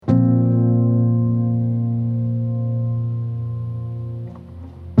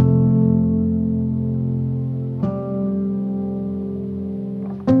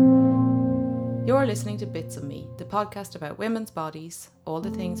listening to Bits of Me, the podcast about women's bodies, all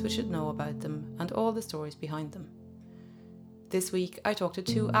the things we should know about them, and all the stories behind them. This week, I talked to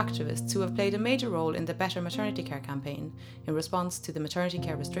two activists who have played a major role in the Better Maternity Care campaign in response to the maternity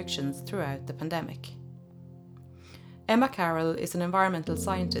care restrictions throughout the pandemic. Emma Carroll is an environmental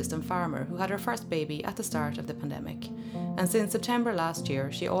scientist and farmer who had her first baby at the start of the pandemic, and since September last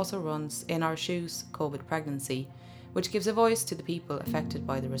year, she also runs In Our Shoes COVID Pregnancy, which gives a voice to the people affected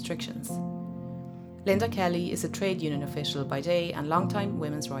by the restrictions. Linda Kelly is a trade union official by day and long-time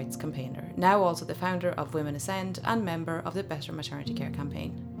women's rights campaigner, now also the founder of Women Ascend and member of the Better Maternity Care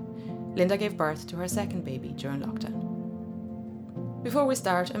campaign. Linda gave birth to her second baby during lockdown. Before we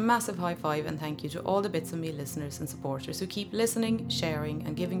start, a massive high five and thank you to all the Bits of Me listeners and supporters who keep listening, sharing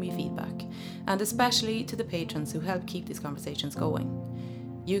and giving me feedback, and especially to the patrons who help keep these conversations going.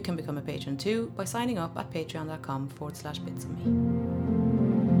 You can become a patron too by signing up at patreon.com/bitsofme.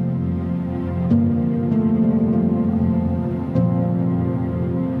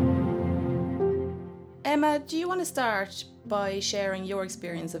 Emma, do you want to start by sharing your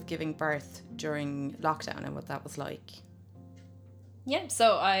experience of giving birth during lockdown and what that was like? Yeah,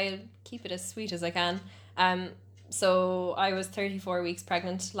 so I'll keep it as sweet as I can. So I was 34 weeks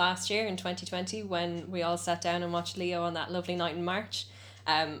pregnant last year in 2020 when we all sat down and watched Leo on that lovely night in March.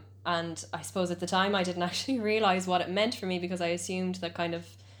 And I suppose at the time I didn't actually realise what it meant for me because I assumed that kind of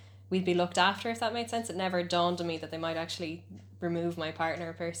we'd be looked after, if that made sense. It never dawned on me that they might actually remove my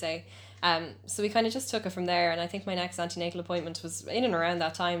partner per se. So we kind of just took it from there, and I think my next antenatal appointment was in and around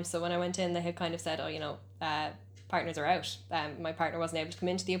that time. So when I went in, they had kind of said, partners are out. My partner wasn't able to come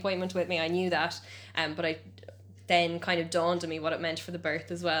into the appointment with me. I knew that, but I then kind of dawned on me what it meant for the birth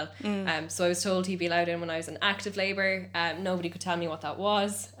as well. So I was told he'd be allowed in when I was in active labour. Nobody could tell me what that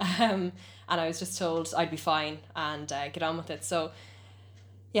was, and I was just told I'd be fine and get on with it. So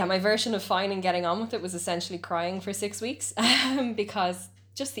yeah, my version of fine and getting on with it was essentially crying for 6 weeks because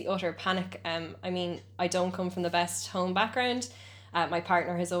just the utter panic. I don't come from the best home background. My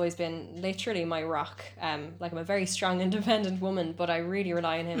partner has always been literally my rock. I'm a very strong, independent woman, but I really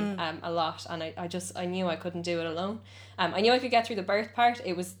rely on him a lot. And I knew I couldn't do it alone. I knew I could get through the birth part.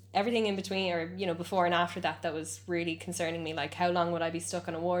 It was everything in between, or before and after that was really concerning me. Like, how long would I be stuck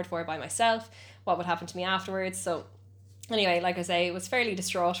on a ward for by myself? What would happen to me afterwards? So anyway, like I say, it was fairly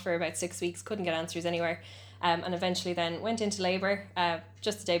distraught for about 6 weeks. Couldn't get answers anywhere. And eventually then went into labour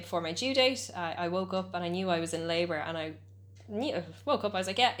just the day before my due date. I woke up and I knew I was in labour, and I woke up, I was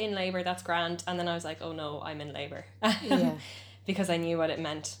like, yeah, in labour, that's grand. And then I was like, oh no, I'm in labour. Yeah. Because I knew what it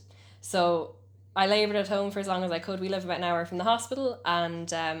meant. So I laboured at home for as long as I could. We live about an hour from the hospital,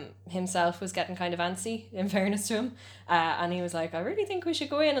 and himself was getting kind of antsy, in fairness to him. And he was like, I really think we should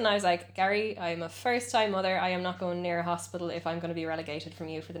go in. And I was like, Gary, I'm a first-time mother. I am not going near a hospital if I'm going to be relegated from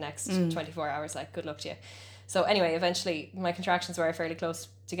you for the next 24 hours. Like, good luck to you. So anyway, eventually my contractions were fairly close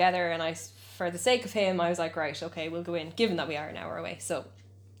together, and for the sake of him, I was like, right, okay, we'll go in, given that we are an hour away. So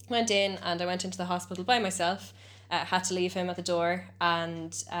went in, and I went into the hospital by myself. Had to leave him at the door,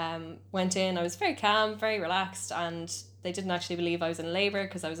 and went in. I was very calm, very relaxed, and they didn't actually believe I was in labour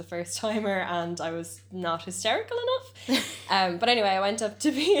because I was a first timer and I was not hysterical enough. But anyway, I went up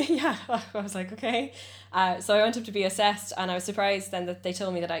to be I was like, okay. So I went up to be assessed, and I was surprised then that they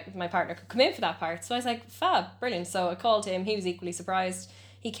told me that my partner could come in for that part. So I was like, fab, brilliant. So I called him. He was equally surprised.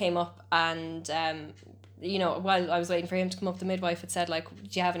 He came up, and while I was waiting for him to come up, the midwife had said, like,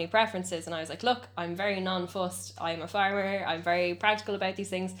 do you have any preferences? And I was like, look, I'm very non-fussed. I'm a farmer. I'm very practical about these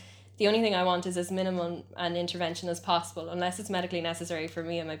things. The only thing I want is as minimum an intervention as possible. Unless it's medically necessary for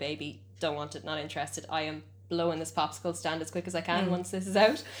me and my baby, don't want it, not interested. I am blowing this popsicle stand as quick as I can once this is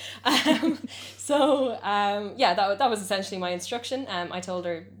out. That was essentially my instruction. I told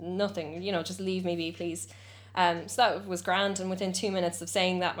her nothing, just leave me be, please. So that was grand. And within 2 minutes of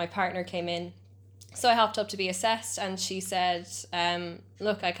saying that, my partner came in. So I hopped up to be assessed, and she said,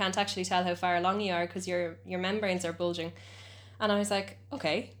 look, I can't actually tell how far along you are because your membranes are bulging. And I was like,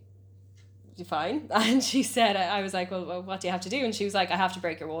 okay, you're fine. And she said, I was like, well, what do you have to do? And she was like, I have to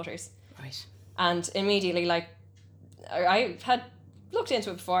break your waters. Right. And immediately, like, I had looked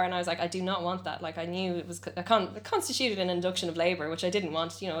into it before, and I was like, I do not want that. Like, I knew it was constituted an induction of labour, which I didn't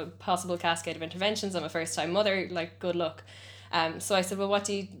want, a possible cascade of interventions. I'm a first-time mother, like, good luck. So I said, well, what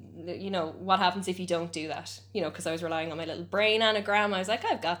happens if you don't do that? Because I was relying on my little brain anagram. I was like,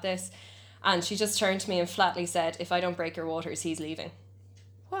 I've got this. And she just turned to me and flatly said, if I don't break your waters, he's leaving.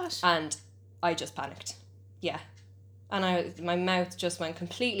 What? And I just panicked. Yeah. And my mouth just went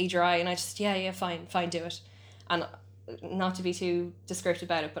completely dry, and I just, fine, do it. And not to be too descriptive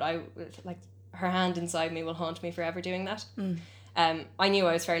about it, but her hand inside me will haunt me forever doing that. I knew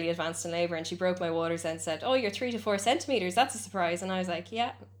I was fairly advanced in labour, and she broke my waters and said, "Oh, you're 3 to 4 centimetres, that's a surprise." And I was like,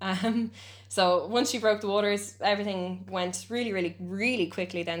 yeah. So once she broke the waters, everything went really, really, really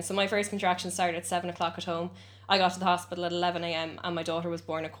quickly then. So my first contraction started at 7 o'clock at home. I got to the hospital at 11 a.m. and my daughter was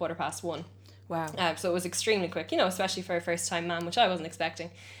born at 1:15. Wow. So it was extremely quick, you know, especially for a first time mum, which I wasn't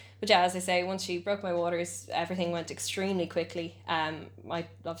expecting. But yeah, as I say, once she broke my waters, everything went extremely quickly. I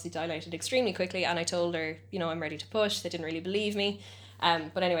obviously dilated extremely quickly, and I told her, you know, I'm ready to push. They didn't really believe me.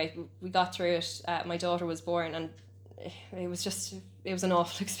 But anyway, we got through it. My daughter was born, and it was an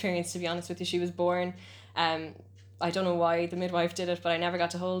awful experience, to be honest with you. She was born. I don't know why the midwife did it, but I never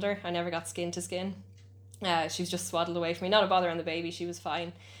got to hold her. I never got skin to skin. She was just swaddled away from me. Not a bother on the baby. She was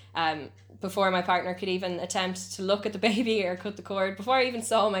fine. Before my partner could even attempt to look at the baby or cut the cord, before I even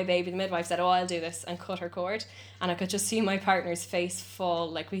saw my baby, the midwife said, "Oh, I'll do this," and cut her cord. And I could just see my partner's face fall,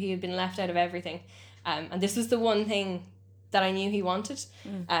 like he had been left out of everything. And this was the one thing that I knew he wanted.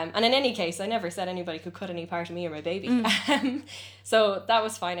 And in any case, I never said anybody could cut any part of me or my baby. So that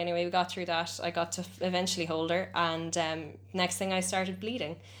was fine anyway. We got through that. I got to eventually hold her, and next thing I started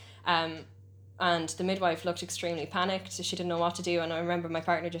bleeding. And the midwife looked extremely panicked. She didn't know what to do. And I remember my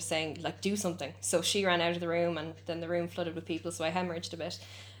partner just saying, like, do something. So she ran out of the room, and then the room flooded with people. So I hemorrhaged a bit.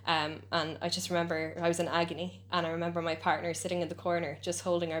 And I just remember I was in agony. And I remember my partner sitting in the corner, just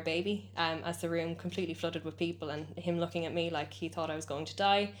holding our baby, as the room completely flooded with people, and him looking at me like he thought I was going to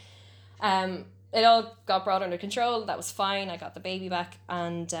die. It all got brought under control. That was fine. I got the baby back,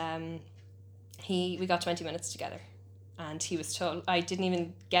 and we got 20 minutes together. And he was told, I didn't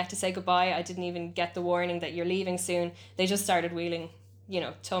even get to say goodbye. I didn't even get the warning that you're leaving soon. They just started wheeling, you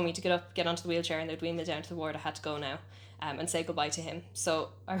know, told me to get up, get onto the wheelchair, and they'd wheel me down to the ward. I had to go now, and say goodbye to him. So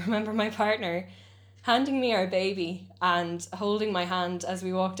I remember my partner handing me our baby and holding my hand as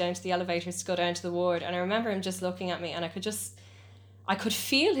we walked down to the elevators to go down to the ward. And I remember him just looking at me, and I could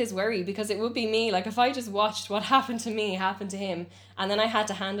feel his worry, because it would be me. Like, if I just watched what happened to me happen to him, and then I had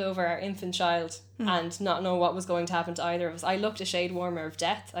to hand over our infant child and not know what was going to happen to either of us. I looked a shade warmer of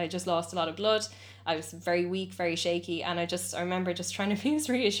death. I just lost a lot of blood. I was very weak, very shaky, and I remember just trying to be as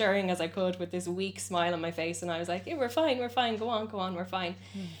reassuring as I could with this weak smile on my face, and I was like, "Yeah, we're fine, go on, we're fine."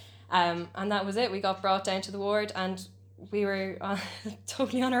 And that was it. We got brought down to the ward, and we were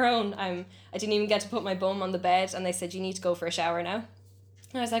totally on our own. I didn't even get to put my bum on the bed, and they said, "You need to go for a shower now."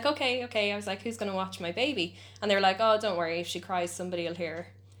 And I was like, okay. I was like, "Who's going to watch my baby?" And they were like, "Oh, don't worry. If she cries, somebody will hear her."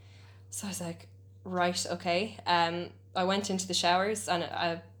 So I was like, right, okay. I went into the showers, and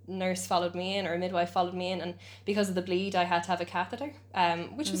a nurse followed me in, or a midwife followed me in. And because of the bleed, I had to have a catheter,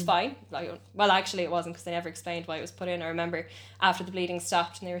 which was fine. Well, actually, it wasn't, because they never explained why it was put in. I remember after the bleeding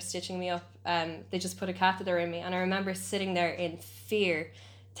stopped and they were stitching me up, they just put a catheter in me. And I remember sitting there in fear,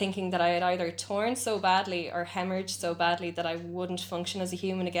 thinking that I had either torn so badly or hemorrhaged so badly that I wouldn't function as a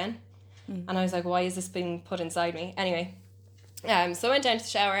human again. And I was like, why is this being put inside me? Anyway, so I went down to the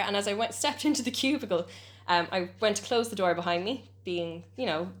shower, and as I stepped into the cubicle, I went to close the door behind me, being, you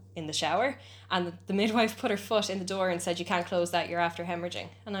know, in the shower, and the midwife put her foot in the door and said, "You can't close that, you're after hemorrhaging."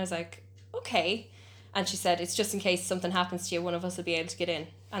 And I was like, okay. And she said, "It's just in case something happens to you, one of us will be able to get in."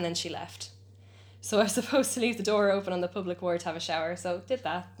 And then she left. So I was supposed to leave the door open on the public ward to have a shower. So did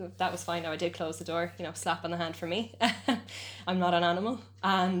that. That was fine. Now I did close the door, you know, slap on the hand for me. I'm not an animal.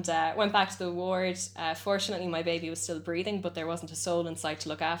 And went back to the ward. Fortunately, my baby was still breathing, but there wasn't a soul in sight to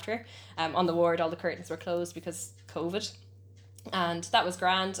look after her. On the ward, all the curtains were closed because COVID. And that was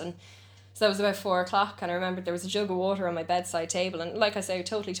grand. And so that was about 4 o'clock. And I remember there was a jug of water on my bedside table. And like I say,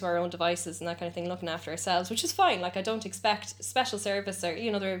 totally to our own devices and that kind of thing, looking after ourselves, which is fine. Like, I don't expect special service or,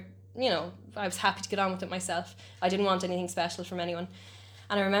 I was happy to get on with it myself. I didn't want anything special from anyone.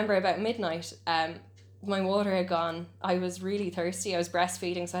 And I remember about midnight, my water had gone. I was really thirsty. I was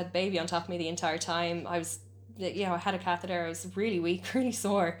breastfeeding, so I had the baby on top of me the entire time. I had a catheter. I was really weak, really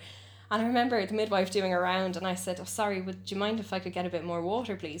sore. And I remember the midwife doing a round, and I said, "Oh, sorry, would you mind if I could get a bit more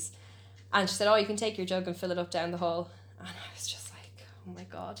water, please?" And she said, "Oh, you can take your jug and fill it up down the hall." And I was just like, oh my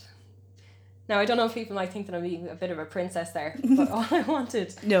God. Now, I don't know if people might think that I'm being a bit of a princess there, but all I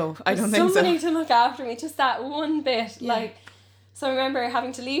wanted no, I don't think so. Somebody to look after me, just that one bit. Yeah. So I remember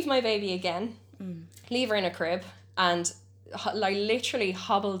having to leave my baby again, leave her in a crib, and I literally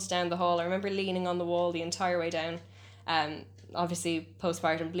hobbled down the hall. I remember leaning on the wall the entire way down. Obviously,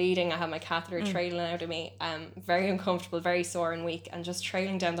 postpartum bleeding. I had my catheter trailing out of me. Very uncomfortable, very sore and weak, and just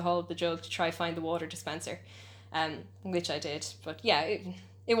trailing down the hall of the jug to try find the water dispenser, which I did. But yeah,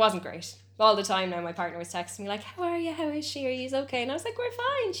 it wasn't great. All the time now my partner was texting me like, "How are you? How is she? Are you okay?" And I was like, "We're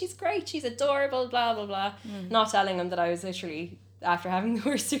fine. She's great. She's adorable, blah, blah, blah." Not telling him that I was literally, after having the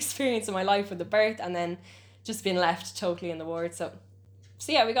worst experience of my life with the birth and then just being left totally in the ward. So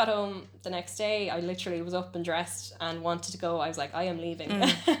yeah, we got home the next day. I literally was up and dressed and wanted to go. I was like, I am leaving.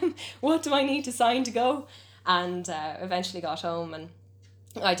 What do I need to sign to go? And eventually got home, and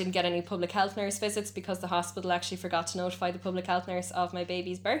I didn't get any public health nurse visits because the hospital actually forgot to notify the public health nurse of my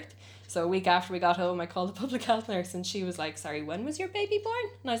baby's birth. So a week after we got home, I called the public health nurse, and she was like, sorry, when was your baby born?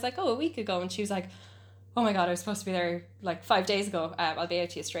 And I was like, oh, a week ago. And she was like, oh my God, I was supposed to be there like 5 days ago. I'll be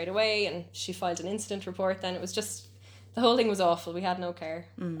out to you straight away. And she filed an incident report. Then it was just, the whole thing was awful. We had no care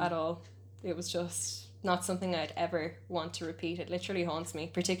at all. It was just not something I'd ever want to repeat. It literally haunts me,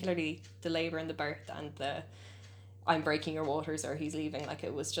 particularly the labour and the birth and the I'm breaking your waters or he's leaving. Like,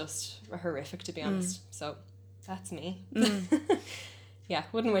 it was just horrific, to be honest. So that's me. Yeah,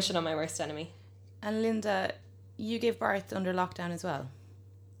 wouldn't wish it on my worst enemy. And Linda, you gave birth under lockdown as well.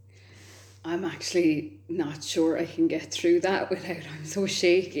 I'm actually not sure I can get through that without, I'm so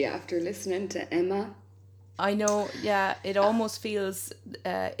shaky after listening to Emma. I know, yeah, it almost feels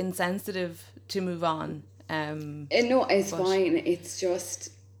insensitive to move on. No, it's fine. It's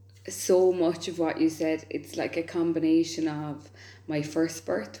just so much of what you said. It's like a combination of my first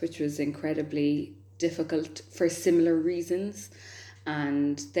birth, which was incredibly difficult for similar reasons,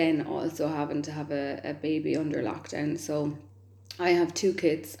 and then also having to have a baby under lockdown. So I have 2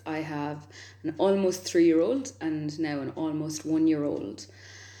 kids. I have an almost 3-year-old and now an almost 1-year-old.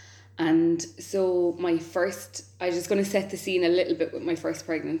 And so I'm just going to set the scene a little bit with my first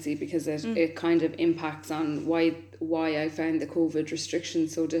pregnancy, because it kind of impacts on why I found the COVID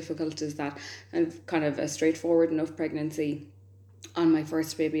restrictions so difficult. Is that I'm kind of a straightforward enough pregnancy on my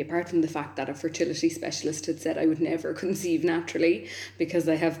first baby, apart from the fact that a fertility specialist had said I would never conceive naturally because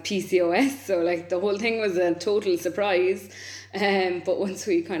I have PCOS. So like the whole thing was a total surprise. But once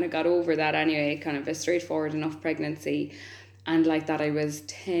we kind of got over that anyway, kind of a straightforward enough pregnancy. And like that, I was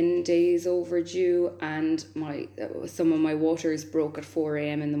 10 days overdue, and some of my waters broke at 4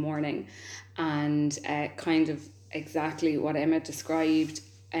 a.m. in the morning, and kind of exactly what Emma described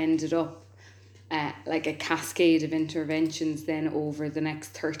ended up like a cascade of interventions then over the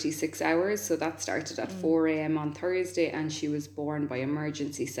next 36 hours. So that started at 4 a.m. on Thursday, and she was born by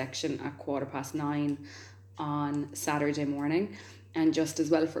emergency section at 9:15 on Saturday morning. And just as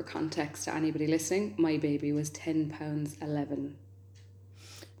well for context to anybody listening, my baby was 10 pounds 11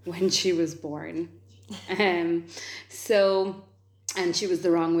 when she was born. So, and she was the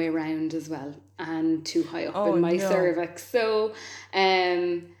wrong way around as well, and too high up in my cervix. So,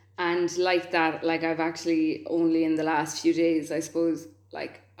 and like that, like I've actually only in the last few days, I suppose,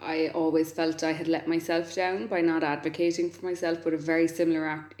 like I always felt I had let myself down by not advocating for myself, but a very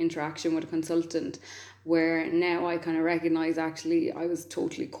similar interaction with a consultant, where now I kind of recognise actually I was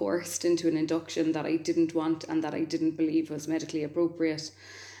totally coerced into an induction that I didn't want and that I didn't believe was medically appropriate.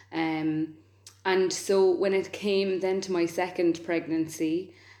 And so when it came then to my second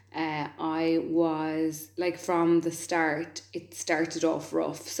pregnancy, I was like, from the start, it started off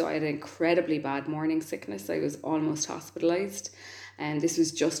rough. So I had incredibly bad morning sickness. I was almost hospitalised. And this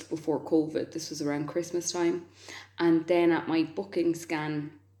was just before COVID. This was around Christmas time. And then at my booking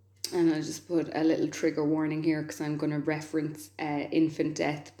scan, and I'll just put a little trigger warning here because I'm going to reference infant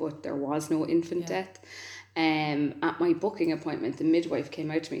death, but there was no infant death. At my booking appointment, the midwife came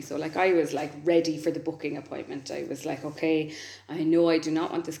out to me. So like I was like ready for the booking appointment. I was like, okay, I know I do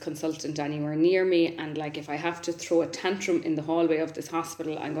not want this consultant anywhere near me. And like if I have to throw a tantrum in the hallway of this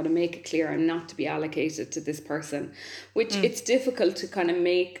hospital, I'm going to make it clear I'm not to be allocated to this person. Which it's difficult to kind of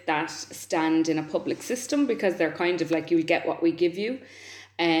make that stand in a public system, because they're kind of like, you'll get what we give you.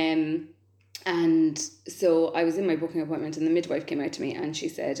 And so I was in my booking appointment, and the midwife came out to me and she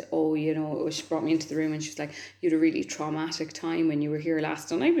said, oh, you know, she brought me into the room and she's like, you had a really traumatic time when you were here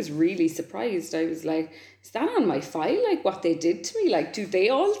last. And I was really surprised. I was like, is that on my file? Like what they did to me? Like, do they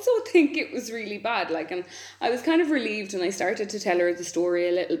also think it was really bad? Like, and I was kind of relieved, and I started to tell her the story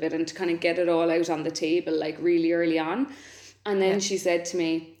a little bit and to kind of get it all out on the table, like really early on. And then she said to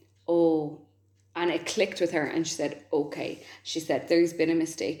me, oh, and it clicked with her, and she said, okay. She said, there's been a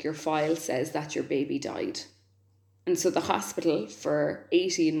mistake. Your file says that your baby died. And so the hospital for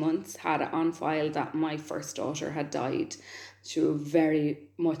 18 months had it on file that my first daughter had died. She was very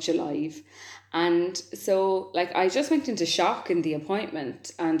much alive. And so like I just went into shock in the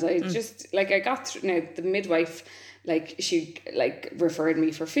appointment, and I just like I got through. Now the midwife, like she like referred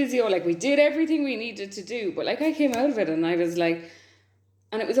me for physio, like we did everything we needed to do, but like I came out of it and I was like,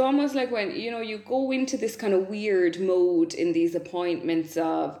 and it was almost like when, you know, you go into this kind of weird mode in these appointments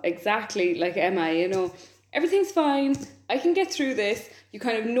of exactly like Emma, you know, everything's fine, I can get through this. You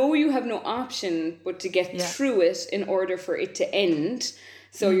kind of know you have no option but to get through it in order for it to end.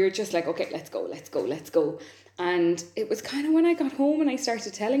 So you're just like, okay, let's go. And it was kind of when I got home and I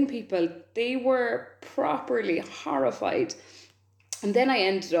started telling people, they were properly horrified. And then I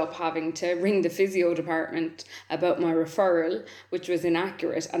ended up having to ring the physio department about my referral, which was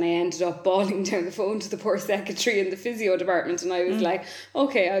inaccurate. And I ended up bawling down the phone to the poor secretary in the physio department. And I was like,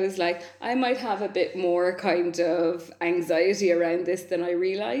 okay, I might have a bit more kind of anxiety around this than I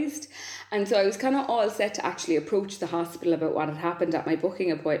realised. And so I was kind of all set to actually approach the hospital about what had happened at my booking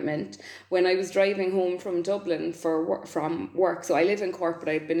appointment when I was driving home from Dublin from work. So I live in Cork, but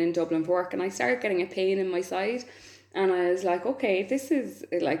I'd been in Dublin for work, and I started getting a pain in my side. And I was like, okay, this is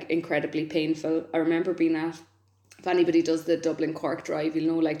like incredibly painful. I remember being if anybody does the Dublin Cork drive,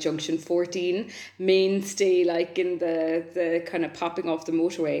 you'll know, like junction 14, mainstay, like in the kind of popping off the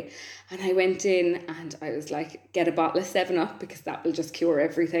motorway. And I went in and I was like, get a bottle of 7-Up because that will just cure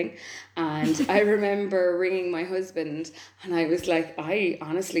everything. And I remember ringing my husband and I was like, I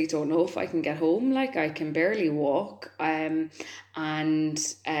honestly don't know if I can get home. Like, I can barely walk. So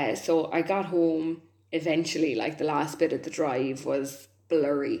I got home eventually. Like, the last bit of the drive was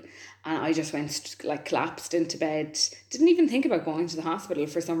blurry. And I just went, like, collapsed into bed. Didn't even think about going to the hospital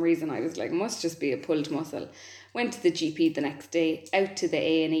for some reason. I was like, must just be a pulled muscle. Went to the GP the next day, out to the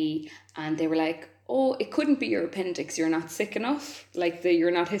A&E, and they were like, oh, it couldn't be your appendix. You're not sick enough. Like,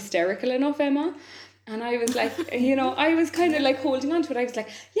 you're not hysterical enough, Emma. And I was like, I was kind of like holding on to it. I was like,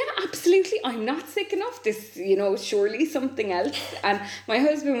 yeah, absolutely, I'm not sick enough. This, surely something else. And my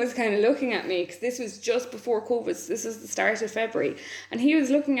husband was kind of looking at me, because this was just before COVID. So this was the start of February. And he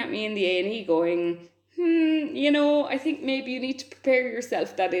was looking at me in the A&E going, I think maybe you need to prepare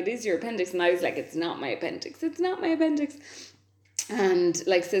yourself that it is your appendix. And I was like, it's not my appendix. It's not my appendix. And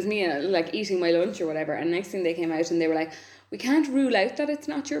like, says me, like eating my lunch or whatever. And next thing they came out and they were like, we can't rule out that it's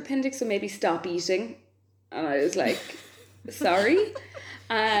not your appendix, so maybe stop eating. And I was like, sorry.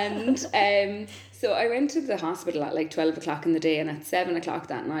 And so I went to the hospital at like 12 o'clock in the day, and at 7 o'clock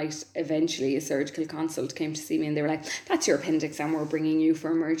that night, eventually a surgical consult came to see me, and they were like, that's your appendix and we're bringing you for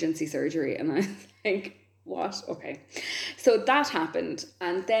emergency surgery. And I was like, what? Okay. So that happened.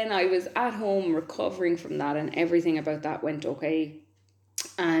 And then I was at home recovering from that, and everything about that went okay.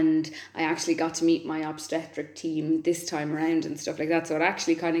 And I actually got to meet my obstetric team this time around and stuff like that. So it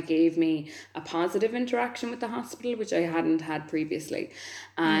actually kind of gave me a positive interaction with the hospital, which I hadn't had previously.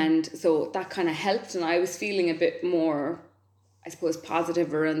 And so that kind of helped. And I was feeling a bit more, I suppose,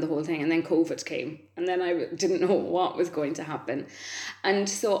 positive around the whole thing. And then COVID came. And then I didn't know what was going to happen. And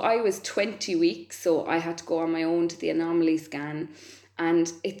so I was 20 weeks. So I had to go on my own to the anomaly scan.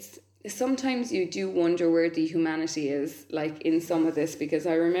 And sometimes you do wonder where the humanity is, like, in some of this, because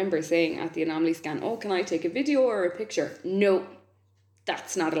I remember saying at the anomaly scan, oh, can I take a video or a picture? No,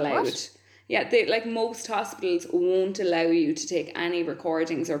 that's not allowed. What? Yeah, like most hospitals won't allow you to take any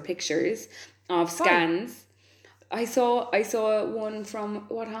recordings or pictures of scans. I saw one from,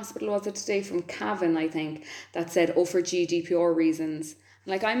 what hospital was it today? From Cavan, I think, that said, oh, for GDPR reasons.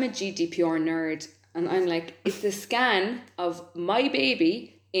 Like, I'm a GDPR nerd, and I'm like, it's the scan of my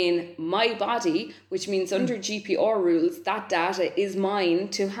baby in my body, which means under GDPR rules, that data is mine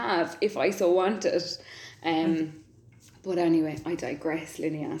to have if I so want it. But anyway, I digress,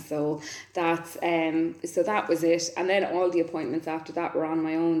 Linnea. So that's so that was it. And then all the appointments after that were on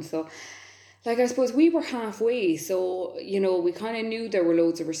my own. So, like, I suppose we were halfway. So, we kind of knew there were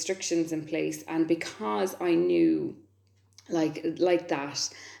loads of restrictions in place. And because I knew like that,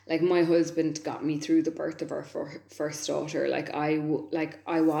 like, my husband got me through the birth of our first daughter.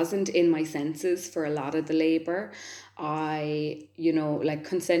 I wasn't in my senses for a lot of the labour. I,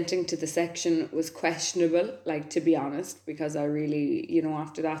 consenting to the section was questionable, like, to be honest, because I really,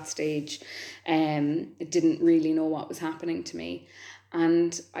 after that stage, didn't really know what was happening to me.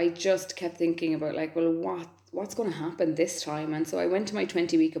 And I just kept thinking about, like, well, what's going to happen this time? And so I went to my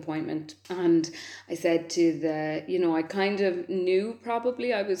 20-week appointment, and I said to I kind of knew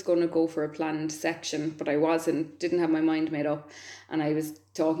probably I was going to go for a planned section, but I didn't have my mind made up. And I was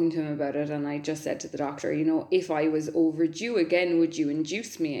talking to him about it, and I just said to the doctor, if I was overdue again, would you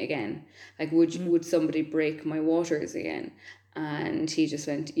induce me again? Like, would somebody break my waters again? And he just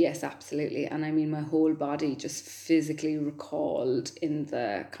went, yes, absolutely. And I mean, my whole body just physically recalled in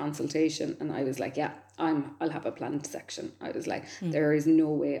the consultation. And I was like, yeah, I'll have a planned section. I was like, there is no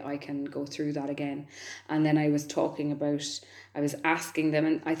way I can go through that again. And then I was asking them,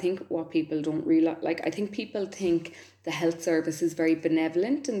 and I think what people don't realize, like, I think people think the health service is very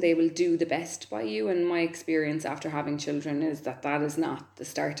benevolent and they will do the best by you. And my experience after having children is that that is not the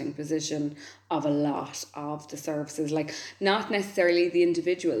starting position of a lot of the services. Like, not necessarily the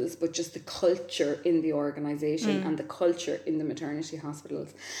individuals, but just the culture in the organisation and the culture in the maternity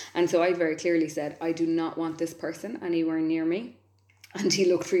hospitals. And so I very clearly said, I do not want this person anywhere near me. And he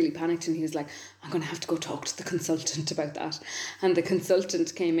looked really panicked and he was like, I'm going to have to go talk to the consultant about that. And the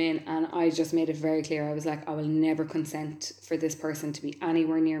consultant came in and I just made it very clear. I was like, I will never consent for this person to be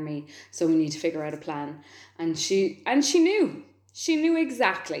anywhere near me. So we need to figure out a plan. And she knew. She knew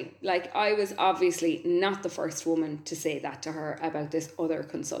exactly. Like, I was obviously not the first woman to say that to her about this other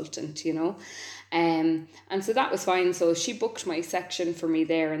consultant, you know. And so that was fine. So she booked my section for me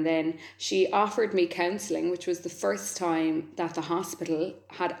there, and then she offered me counselling, which was the first time that the hospital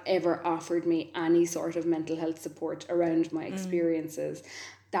had ever offered me any sort of mental health support around my experiences.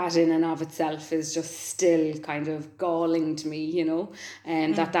 That in and of itself is just still kind of galling to me, you know,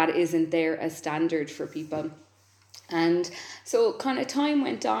 and that isn't there as standard for people. And so kind of time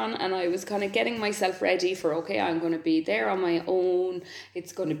went on and I was kind of getting myself ready for, okay, I'm going to be there on my own.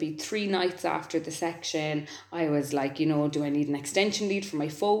 It's going to be 3 nights after the section. I was like, you know, do I need an extension lead for my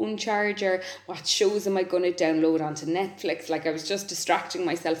phone charger? What shows am I going to download onto Netflix? Like, I was just distracting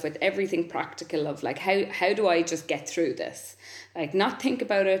myself with everything practical of like, how do I just get through this? Like, not think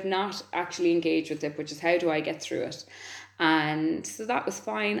about it, not actually engage with it, but just how do I get through it? And so that was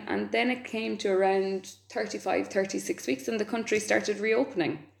fine. And then it came to around 35, 36 weeks and the country started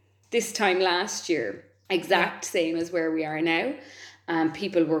reopening. This time last year, exact same as where we are now.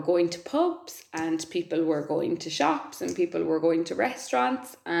 People were going to pubs and people were going to shops and people were going to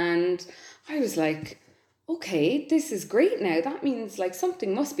restaurants. And I was like, okay, this is great now. That means like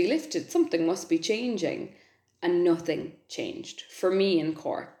something must be lifted, something must be changing. And nothing changed for me in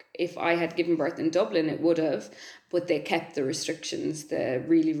Cork. If I had given birth in Dublin, it would have, but they kept the restrictions, the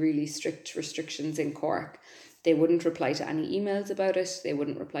really, really strict restrictions in Cork. They wouldn't reply to any emails about it. They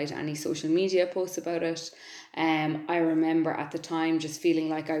wouldn't reply to any social media posts about it. I remember at the time just feeling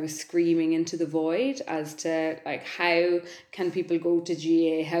like I was screaming into the void as to like, how can people go to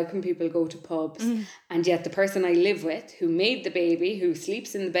GA? How can people go to pubs? And yet the person I live with, who made the baby, who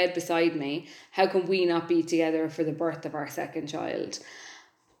sleeps in the bed beside me, how can we not be together for the birth of our second child?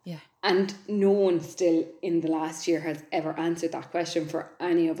 Yeah. And no one still in the last year has ever answered that question for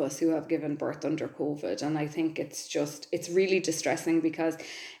any of us who have given birth under COVID. And I think it's really distressing, because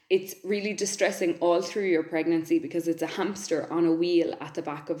it's really distressing all through your pregnancy, because it's a hamster on a wheel at the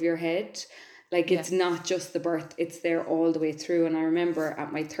back of your head. Like, it's not just the birth, it's there all the way through. And I remember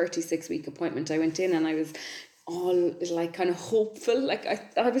at my 36-week appointment, I went in and I was all like kind of hopeful. Like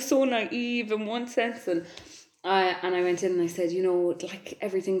I was so naive in one sense, and I went in and I said, you know, like,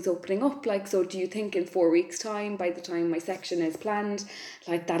 everything's opening up. Like, so do you think in 4 weeks' time, by the time my section is planned,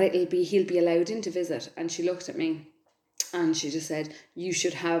 like that he'll be allowed in to visit? And she looked at me and she just said, you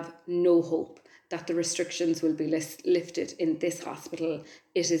should have no hope that the restrictions will be lifted in this hospital.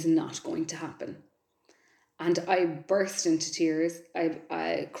 It is not going to happen. And I burst into tears.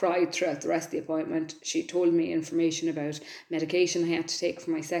 I cried throughout the rest of the appointment. She told me information about medication I had to take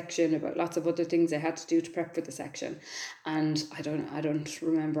for my section, about lots of other things I had to do to prep for the section. And I don't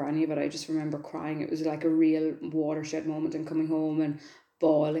remember any of it. I just remember crying. It was like a real watershed moment, and coming home and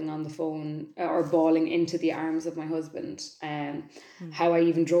bawling on the phone, or bawling into the arms of my husband. How I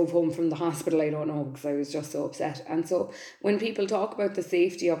even drove home from the hospital, I don't know, because I was just so upset. And so when people talk about the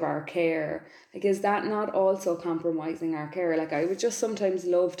safety of our care, like, is that not also compromising our care? Like, I would just sometimes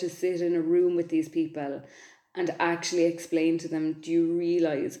love to sit in a room with these people and actually explain to them, do you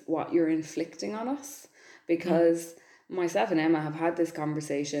realise what you're inflicting on us? Because myself and Emma have had this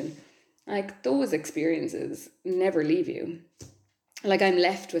conversation. Like, those experiences never leave you. Like, I'm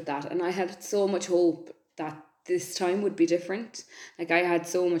left with that, and I had so much hope that this time would be different. Like, I had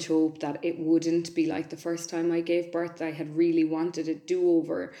so much hope that it wouldn't be like the first time I gave birth. I had really wanted a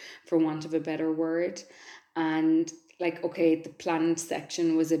do-over, for want of a better word. And like, okay, the planned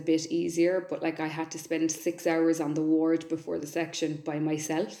section was a bit easier, but like, I had to spend 6 hours on the ward before the section by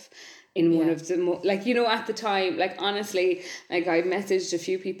myself in one of the like, you know, at the time, like, honestly, like, I messaged a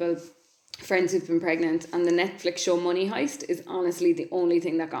few people, friends who've been pregnant, and the Netflix show Money Heist is honestly the only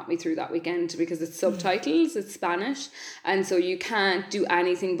thing that got me through that weekend, because it's subtitles, it's Spanish, and so you can't do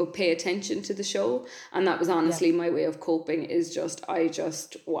anything but pay attention to the show. And that was honestly my way of coping, is I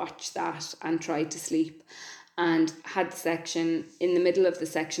just watched that and tried to sleep. And had the section, in the middle of the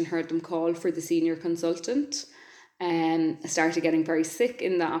section, heard them call for the senior consultant, and I started getting very sick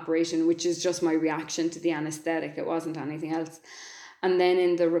in the operation, which is just my reaction to the anaesthetic. It wasn't anything else. And then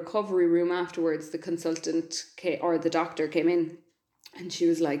in the recovery room afterwards, the consultant or the doctor came in, and she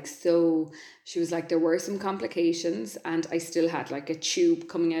was like, there were some complications, and I still had like a tube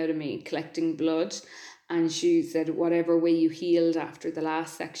coming out of me collecting blood. And she said, whatever way you healed after the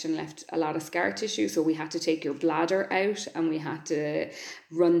last section left a lot of scar tissue. So we had to take your bladder out, and we had to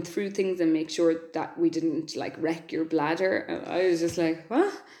run through things and make sure that we didn't like wreck your bladder. And I was just like,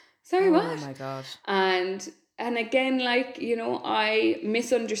 what? Sorry, what? Oh my God. And again, like, you know, I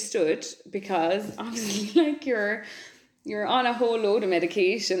misunderstood, because obviously like you're on a whole load of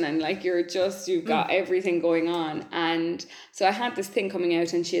medication, and like you've got everything going on. And so I had this thing coming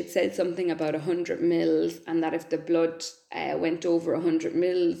out, and she had said something about 100 mils, and that if the blood went over 100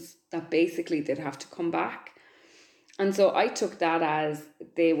 mils, that basically they'd have to come back. And so I took that as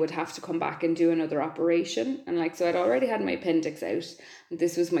they would have to come back and do another operation. And like, so I'd already had my appendix out, and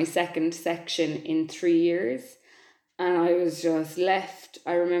this was my second section in 3 years. And I was just left,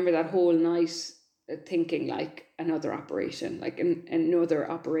 I remember that whole night thinking like another operation.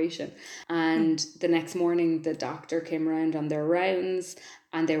 And the next morning the doctor came around on their rounds,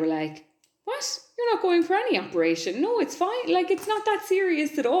 and they were like, what? You're not going for any operation? No, it's fine. Like, it's not that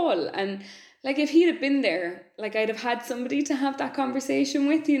serious at all. And like, if he'd have been there, like, I'd have had somebody to have that conversation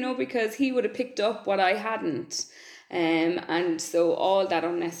with, you know, because he would have picked up what I hadn't. And so all that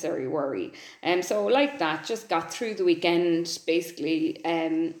unnecessary worry. So like that, just got through the weekend, basically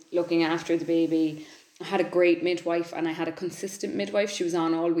looking after the baby. I had a great midwife, and I had a consistent midwife. She was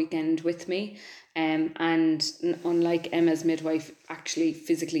on all weekend with me. And unlike Emma's midwife, actually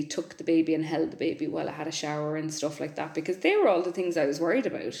physically took the baby and held the baby while I had a shower and stuff like that, because they were all the things I was worried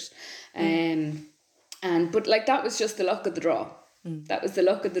about. But like, that was just the luck of the draw. That was the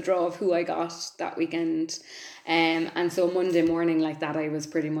luck of the draw of who I got that weekend. And so Monday morning like that, I was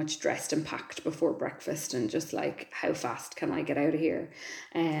pretty much dressed and packed before breakfast, and just like, how fast can I get out of here?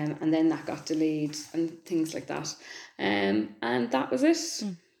 And then that got delayed and things like that. And that was it,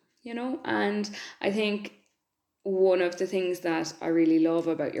 you know. And I think one of the things that I really love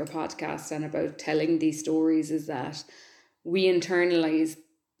about your podcast and about telling these stories is that we internalize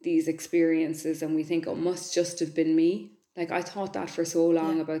these experiences, and we think, oh, it must just have been me. Like, I thought that for so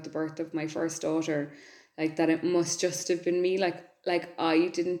long about the birth of my first daughter, like, that it must just have been me. Like I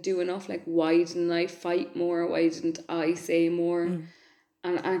didn't do enough. Like, why didn't I fight more? Why didn't I say more? And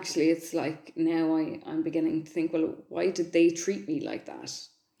actually, it's like, now I'm beginning to think, well, why did they treat me like that?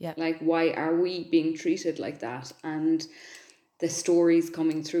 Yeah. Like, why are we being treated like that? And the stories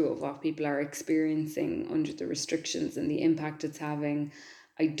coming through of what people are experiencing under the restrictions and the impact it's having,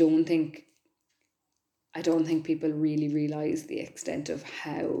 I don't think people really realise the extent of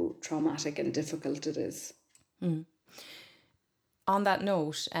how traumatic and difficult it is. On that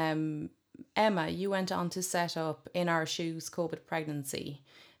note, Emma, you went on to set up In Our Shoes COVID Pregnancy,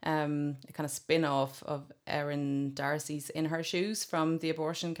 a kind of spin-off of Erin Darcy's In Her Shoes from the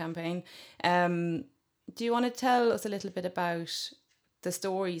abortion campaign. Do you want to tell us a little bit about the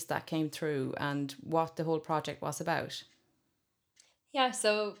stories that came through and what the whole project was about? Yeah,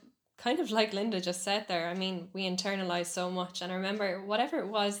 so kind of like Linda just said there, I mean, we internalize so much. And I remember whatever it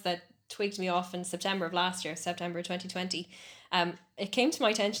was that twigged me off in September of last year, September 2020, it came to my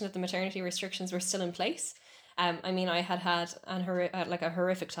attention that the maternity restrictions were still in place. I mean, I had a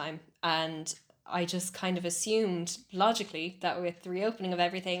horrific time, and I just kind of assumed logically that with the reopening of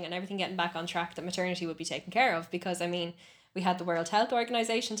everything and everything getting back on track, that maternity would be taken care of, because I mean, we had the World Health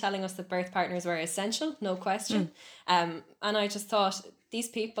Organization telling us that birth partners were essential, no question. And I just thought, these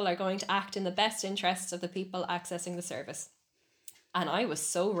people are going to act in the best interests of the people accessing the service. And I was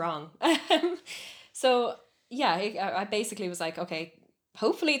so wrong. So yeah, I basically was like, okay,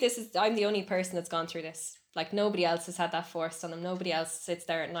 hopefully I'm the only person that's gone through this. Like, nobody else has had that forced on them. Nobody else sits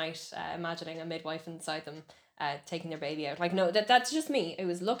there at night imagining a midwife inside them taking their baby out. Like, no, that's just me. It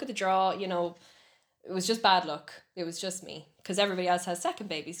was luck of the draw, you know. It was just bad luck. It was just me. Because everybody else has second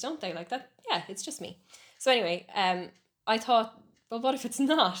babies, don't they? Like that. Yeah, it's just me. So anyway, I thought, well, what if it's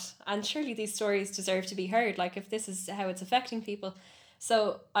not? And surely these stories deserve to be heard. Like, if this is how it's affecting people.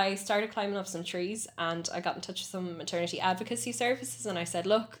 So I started climbing up some trees, and I got in touch with some maternity advocacy services, and I said,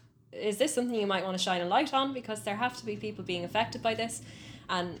 look, is this something you might want to shine a light on? Because there have to be people being affected by this.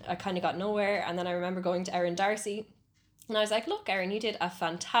 And I kind of got nowhere. And then I remember going to Erin Darcy, and I was like, look, Erin, you did a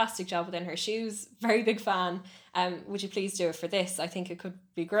fantastic job within her shoes. Very big fan. Would you please do it for this? I think it could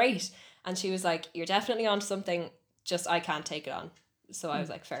be great. And she was like, you're definitely onto something. Just, I can't take it on. So I was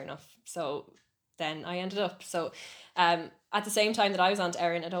like, fair enough. So then I ended up. So at the same time that I was on to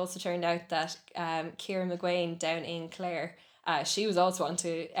Erin, it also turned out that Ciara McGuane down in Clare She was also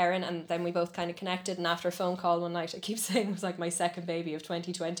onto Erin, and then we both kind of connected. And after a phone call one night, I keep saying it was like my second baby of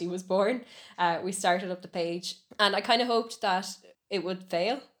 2020 was born. We started up the page, and I kind of hoped that it would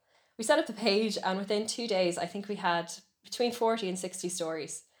fail. We set up the page, and within 2 days, I think we had between 40 and 60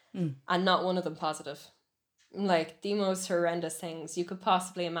 stories, and not one of them positive. Like the most horrendous things you could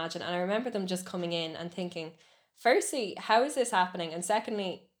possibly imagine. And I remember them just coming in and thinking, firstly, how is this happening? And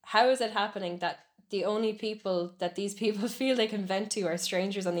secondly, how is it happening that the only people that these people feel they can vent to are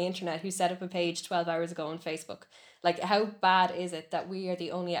strangers on the internet who set up a page 12 hours ago on Facebook? Like, how bad is it that we are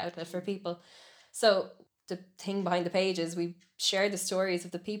the only outlet for people? So the thing behind the page is we share the stories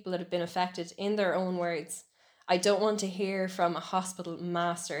of the people that have been affected in their own words. I don't want to hear from a hospital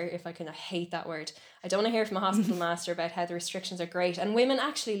master, I hate that word. I don't want to hear from a hospital master about how the restrictions are great. And women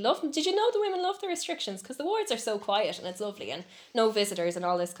actually love them. Did you know the women love the restrictions? Because the wards are so quiet and it's lovely and no visitors and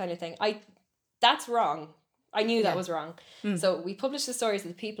all this kind of thing. That's wrong. I knew that was wrong. So we published the stories of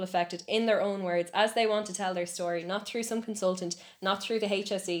the people affected in their own words as they want to tell their story, not through some consultant, not through the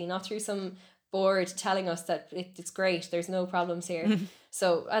HSE, not through some board telling us that it's great, there's no problems here.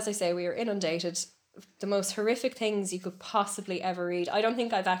 So as I say, we were inundated. The most horrific things you could possibly ever read. I don't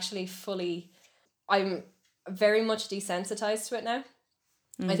think I've actually I'm very much desensitized to it now.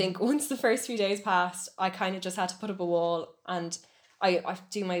 I think once the first few days passed, I kind of just had to put up a wall, and I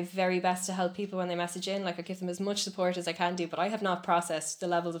do my very best to help people when they message in. Like, I give them as much support as I can do, but I have not processed the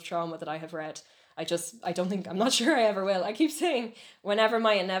levels of trauma that I have read. I'm not sure I ever will. I keep saying whenever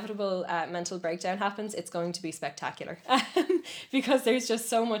my inevitable mental breakdown happens, it's going to be spectacular because there's just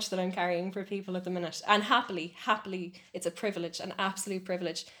so much that I'm carrying for people at the minute. And happily, it's a privilege, an absolute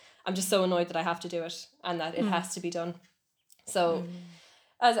privilege. I'm just so annoyed that I have to do it and that it has to be done. So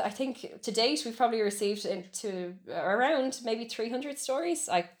as I think to date, we've probably received into around maybe 300 stories.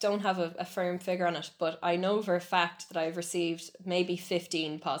 I don't have a firm figure on it, but I know for a fact that I've received maybe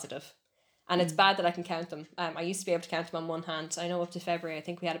 15 positive. And it's bad that I can count them. I used to be able to count them on one hand. I know up to February, I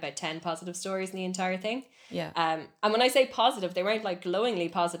think we had about 10 positive stories in the entire thing. Yeah. And when I say positive, they weren't like glowingly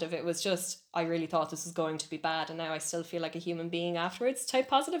positive. It was just, I really thought this was going to be bad. And now I still feel like a human being afterwards type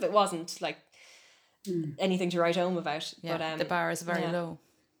positive. It wasn't like anything to write home about. Yeah, but the bar is very low.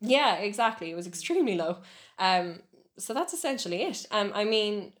 Yeah, exactly. It was extremely low. So that's essentially it. I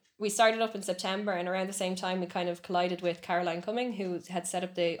mean, we started up in September, and around the same time we kind of collided with Caroline Cumming, who had set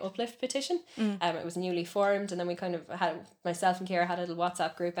up the Uplift petition. It was newly formed, and then we kind of had, myself and Ciara had a little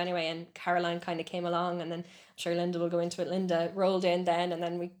WhatsApp group anyway, and Caroline kind of came along, and then I'm sure Linda will go into it. Linda rolled in then, and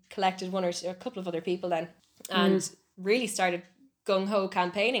then we collected a couple of other people then, and really started gung-ho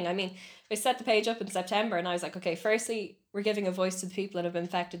campaigning. I mean, we set the page up in September, and I was like, okay, firstly, we're giving a voice to the people that have been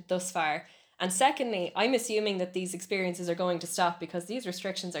affected thus far. And secondly, I'm assuming that these experiences are going to stop because these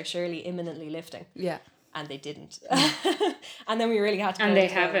restrictions are surely imminently lifting. Yeah. And they didn't. And then we really had to go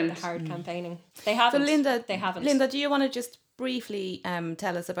into the hard campaigning. They haven't. So they haven't. Linda, do you want to just briefly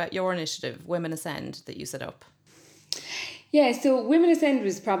tell us about your initiative, Women Ascend, that you set up? Yeah, so Women Ascend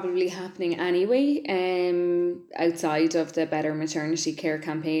was probably happening anyway, outside of the Better Maternity Care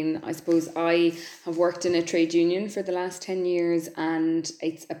campaign. I suppose I have worked in a trade union for the last 10 years, and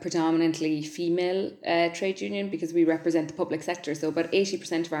it's a predominantly female trade union because we represent the public sector. So about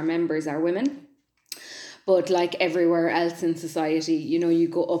 80% of our members are women. But like everywhere else in society, you know, you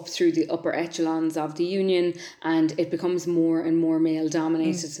go up through the upper echelons of the union and it becomes more and more male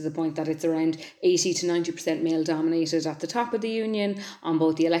dominated to the point that it's around 80 to 90% male dominated at the top of the union on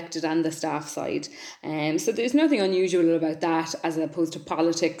both the elected and the staff side. So there's nothing unusual about that as opposed to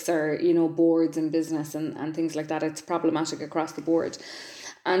politics or, you know, boards and business and things like that. It's problematic across the board.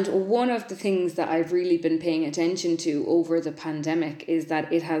 And one of the things that I've really been paying attention to over the pandemic is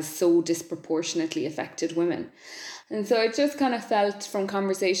that it has so disproportionately affected women. And so I just kind of felt from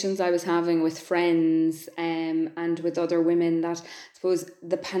conversations I was having with friends and with other women that I suppose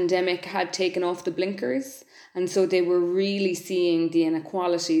the pandemic had taken off the blinkers. And so they were really seeing the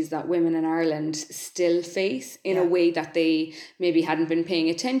inequalities that women in Ireland still face in a way that they maybe hadn't been paying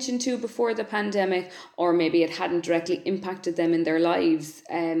attention to before the pandemic, or maybe it hadn't directly impacted them in their lives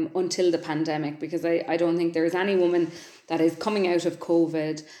until the pandemic. Because I don't think there's any woman that is coming out of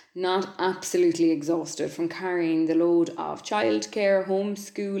COVID not absolutely exhausted from carrying the load of childcare,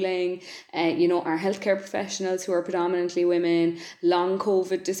 homeschooling, you know, our healthcare professionals who are predominantly women, long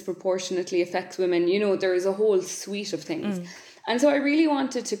COVID disproportionately affects women. You know, there is a whole suite of things. And so I really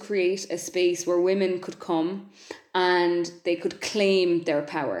wanted to create a space where women could come and they could claim their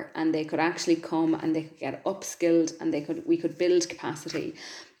power, and they could actually come and they could get upskilled, and we could build capacity.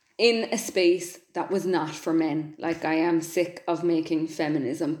 in a space that was not for men. Like, I am sick of making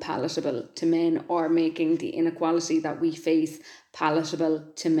feminism palatable to men, or making the inequality that we face palatable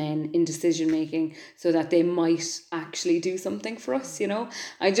to men in decision making, so that they might actually do something for us, you know.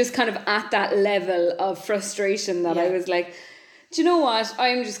 I just kind of at that level of frustration that I was like, do you know what?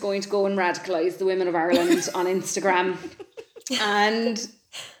 I'm just going to go and radicalise the women of Ireland on Instagram. And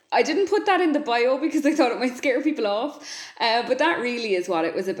I didn't put that in the bio because I thought it might scare people off. But that really is what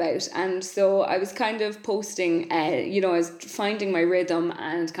it was about. And so I was kind of posting, I was finding my rhythm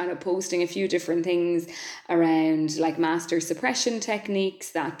and kind of posting a few different things around like master suppression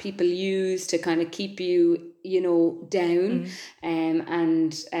techniques that people use to kind of keep you, down.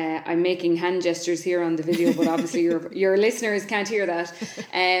 And I'm making hand gestures here on the video, but obviously your listeners can't hear that.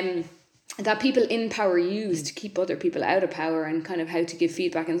 That people in power use to keep other people out of power, and kind of how to give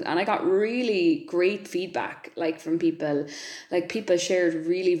feedback. And I got really great feedback, like from people, like people shared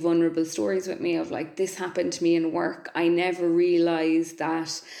really vulnerable stories with me of like, this happened to me in work. I never realized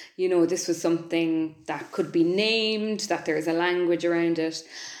that, this was something that could be named, that there's a language around it.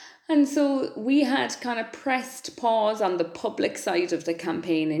 And so we had kind of pressed pause on the public side of the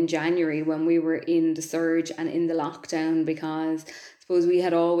campaign in January when we were in the surge and in the lockdown, because we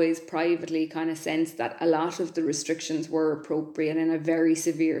had always privately kind of sensed that a lot of the restrictions were appropriate in a very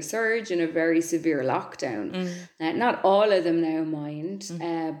severe surge, in a very severe lockdown. Not all of them now, mind,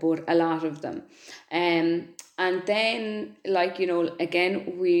 but a lot of them. And then,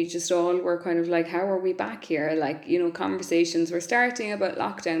 again, we just all were kind of like, how are we back here? Conversations were starting about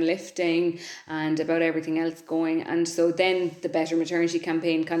lockdown lifting and about everything else going. And so then the Better Maternity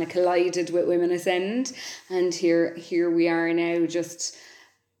campaign kind of collided with Women Ascend. And here we are now, just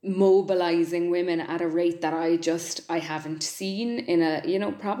mobilizing women at a rate that I haven't seen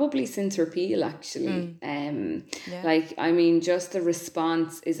in probably since repeal, actually. Just the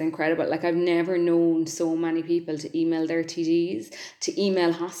response is incredible. Like, I've never known so many people to email their TDs, to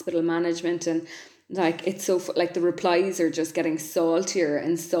email hospital management, and like, it's so like the replies are just getting saltier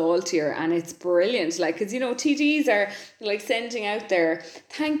and saltier, and it's brilliant. Like, because TDs are like sending out there,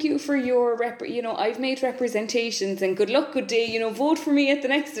 thank you for your I've made representations and good luck, good day, vote for me at the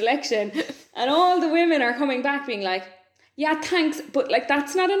next election. And all the women are coming back being like, yeah, thanks, but like,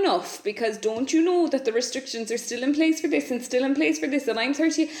 that's not enough, because don't you know that the restrictions are still in place for this and still in place for this, and I'm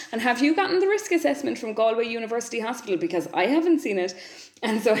 30, and have you gotten the risk assessment from Galway University Hospital, because I haven't seen it.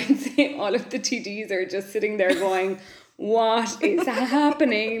 And so I'd say all of the TDs are just sitting there going, what is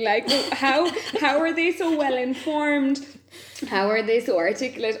happening? Like, how are they so well informed? How are they so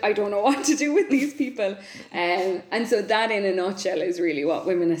articulate? I don't know what to do with these people. And so that in a nutshell is really what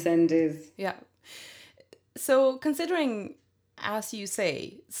Women Ascend is. Yeah. So considering, as you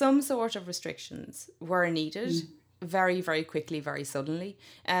say, some sort of restrictions were needed very, very quickly, very suddenly.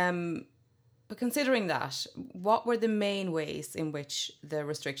 But considering that, what were the main ways in which the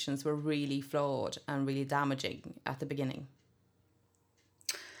restrictions were really flawed and really damaging at the beginning?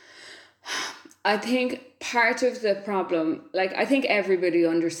 I think part of the problem, I think everybody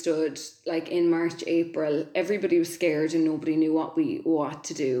understood, in March, April, everybody was scared and nobody knew what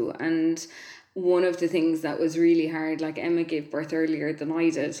to do. And one of the things that was really hard, like Emma gave birth earlier than I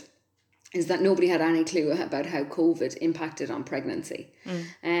did, is that nobody had any clue about how COVID impacted on pregnancy.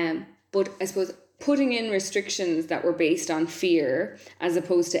 But I suppose putting in restrictions that were based on fear as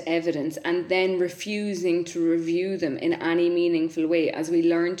opposed to evidence, and then refusing to review them in any meaningful way as we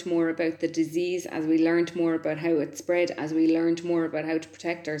learned more about the disease, as we learned more about how it spread, as we learned more about how to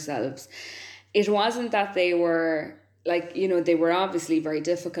protect ourselves. It wasn't that they were they were obviously very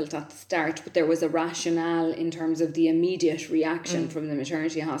difficult at the start, but there was a rationale in terms of the immediate reaction from the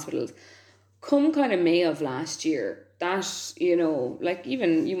maternity hospitals. Come kind of May of last year, that,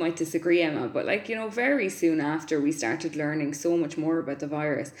 even you might disagree, Emma, but very soon after, we started learning so much more about the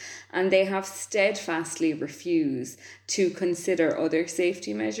virus, and they have steadfastly refused to consider other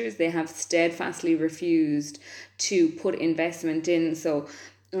safety measures. They have steadfastly refused to put investment in. So,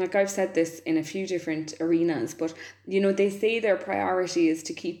 I've said this in a few different arenas, but, they say their priority is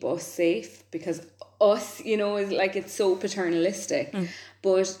to keep us safe, because us, is it's so paternalistic.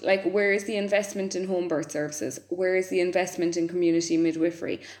 But where is the investment in home birth services? Where is the investment in community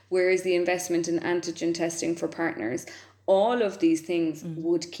midwifery? Where is the investment in antigen testing for partners? All of these things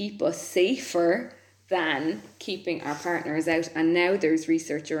would keep us safer than keeping our partners out. And now there's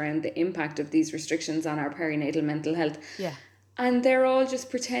research around the impact of these restrictions on our perinatal mental health. Yeah. And they're all just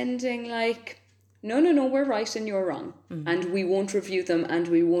pretending no, we're right and you're wrong. And we won't review them and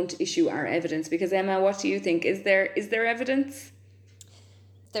we won't issue our evidence. Because, Emma, what do you think? Is there evidence?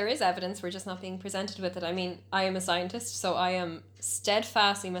 there is evidence, we're just not being presented with it. I mean, I am a scientist, so I am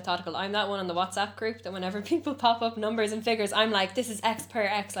steadfastly methodical. I'm that one on the WhatsApp group that whenever people pop up numbers and figures, I'm like, this is X per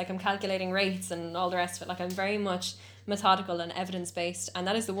X, like I'm calculating rates and all the rest of it. Like I'm very much methodical and evidence-based, and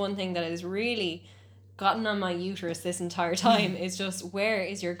that is the one thing that has really gotten on my uterus this entire time is just, where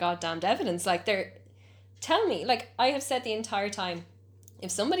is your goddamned evidence? Like, tell me, like I have said the entire time,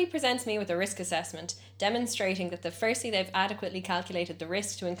 if somebody presents me with a risk assessment demonstrating that firstly they've adequately calculated the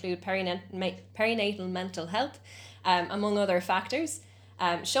risk to include perinatal mental health, among other factors,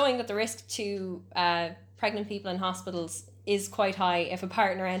 showing that the risk to pregnant people in hospitals is quite high if a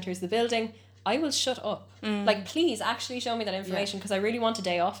partner enters the building, I will shut up. Like, please actually show me that information, because I really want a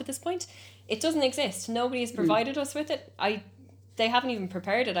day off at this point. It doesn't exist. Nobody has provided us with it. They haven't even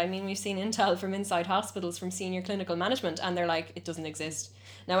prepared it. I mean, we've seen intel from inside hospitals, from senior clinical management, and they're like, it doesn't exist.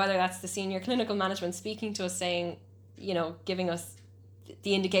 Now, whether that's the senior clinical management speaking to us saying, you know, giving us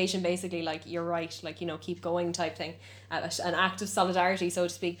the indication basically like, you're right, like, you know, keep going type thing, an act of solidarity, so to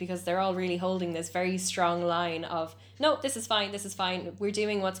speak, because they're all really holding this very strong line of, no, this is fine, we're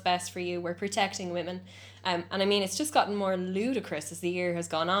doing what's best for you, we're protecting women. And I mean, it's just gotten more ludicrous as the year has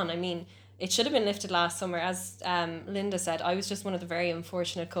gone on. I mean, it should have been lifted last summer. As Linda said, I was just one of the very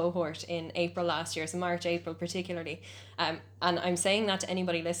unfortunate cohort in April last year, so March, April particularly. And I'm saying that to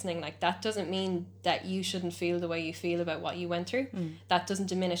anybody listening, like, that doesn't mean that you shouldn't feel the way you feel about what you went through. That doesn't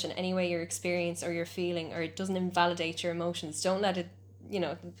diminish in any way your experience or your feeling, or it doesn't invalidate your emotions. Don't let it, you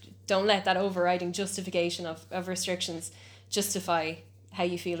know, don't let that overriding justification of restrictions justify how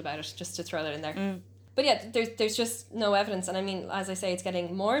you feel about it, just to throw that in there. But yeah, there's just no evidence. And I mean, as I say, it's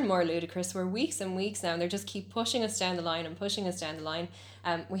getting more and more ludicrous. We're weeks and weeks now, and they just keep pushing us down the line and pushing us down the line.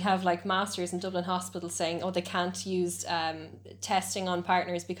 We have like masters in Dublin Hospital saying, oh, they can't use testing on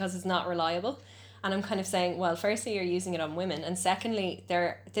partners because it's not reliable. And I'm kind of saying, well, firstly, you're using it on women. And secondly,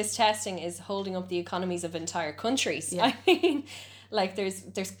 this testing is holding up the economies of entire countries. Yeah. I mean, like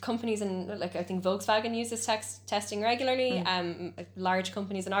there's companies in, like, I think Volkswagen uses testing regularly. Large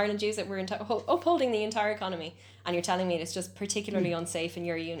companies in Ireland use it. We're upholding the entire economy, and you're telling me it's just particularly unsafe in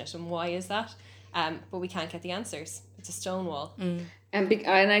your unit. And why is that? But we can't get the answers. It's a stonewall. And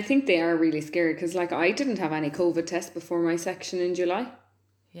I think they are really scared, because like I didn't have any COVID test before my section in July.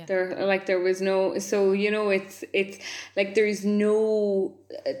 Yeah. There was no, so you know, it's like there's no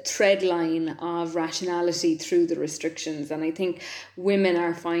thread line of rationality through the restrictions, and I think women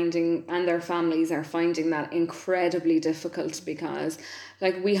are finding, and their families are finding, that incredibly difficult, because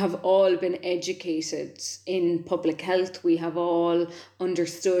like we have all been educated in public health, we have all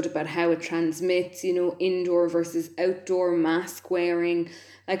understood about how it transmits, you know, indoor versus outdoor mask wearing.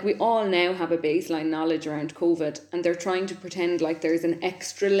 Like we all now have a baseline knowledge around COVID, and they're trying to pretend like there's an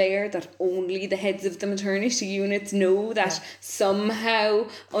extra layer that only the heads of the maternity units know, that somehow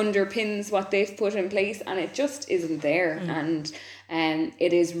underpins what they've put in place, and it just isn't there. And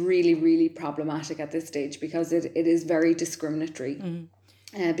it is really, really problematic at this stage, because it is very discriminatory,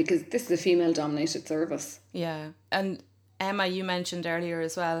 because this is a female dominated service. Yeah. And Emma, you mentioned earlier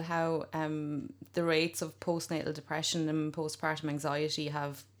as well how the rates of postnatal depression and postpartum anxiety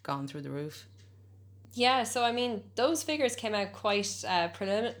have gone through the roof. Yeah, so I mean, those figures came out quite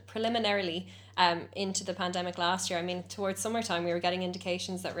preliminarily into the pandemic last year. I mean, towards summertime, we were getting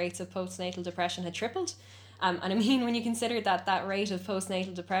indications that rates of postnatal depression had tripled. And I mean, when you consider that rate of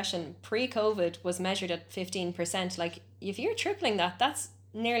postnatal depression pre-COVID was measured at 15%, like if you're tripling that, that's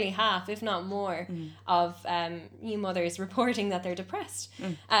nearly half, if not more, of new mothers reporting that they're depressed.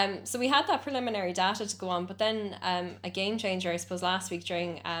 So we had that preliminary data to go on, but then a game changer, I suppose, last week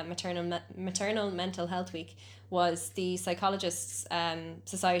during Maternal Mental Health Week was the Psychologists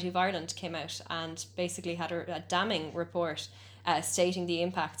Society of Ireland came out and basically had a damning report stating the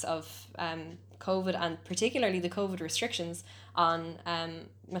impacts of COVID, and particularly the COVID restrictions on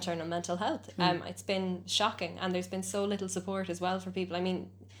maternal mental health. It's been shocking, and there's been so little support as well for people. I mean,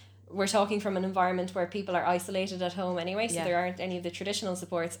 we're talking from an environment where people are isolated at home anyway, so there aren't any of the traditional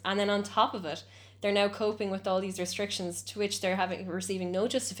supports, and then on top of it, they're now coping with all these restrictions to which they're receiving no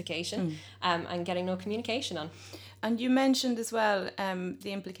justification and getting no communication on. And you mentioned as well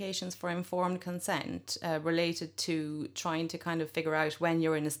the implications for informed consent related to trying to kind of figure out when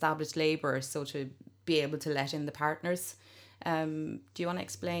you're in established labour, so to be able to let in the partners. Do you want to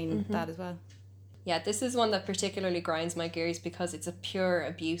explain that as well? Yeah, this is one that particularly grinds my gears, because it's a pure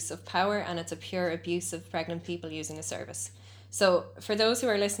abuse of power, and it's a pure abuse of pregnant people using a service. So for those who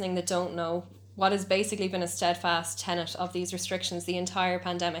are listening that don't know, what has basically been a steadfast tenet of these restrictions the entire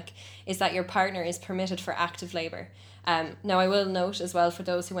pandemic is that your partner is permitted for active labour. Now, I will note as well, for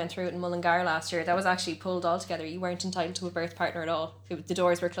those who went through it in Mullingar last year, that was actually pulled altogether. You weren't entitled to a birth partner at all. The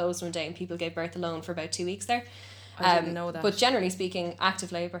doors were closed one day and people gave birth alone for about 2 weeks there. I didn't know that. But generally speaking,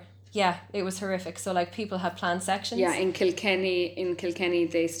 active labour. Yeah, it was horrific. So like people had planned sections. Yeah, in Kilkenny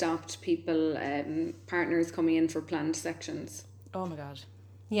they stopped people, partners coming in for planned sections. Oh my God.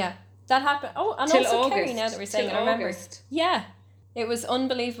 Yeah, that happened. Oh, and Till also August. Kerry, now that we're saying it, I remember. Yeah, it was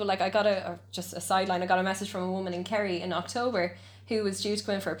unbelievable. Like I got just a sideline, I got a message from a woman in Kerry in October who was due to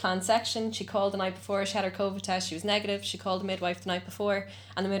go in for a planned section. She called the night before, she had her COVID test, she was negative. She called the midwife the night before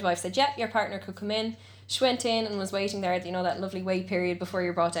and the midwife said, yeah, your partner could come in. She went in and was waiting there, you know, that lovely wait period before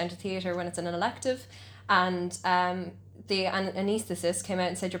you're brought down to theatre when it's an elective. And the anaesthetist came out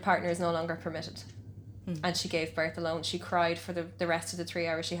and said, your partner is no longer permitted. And she gave birth alone. She cried for the rest of the 3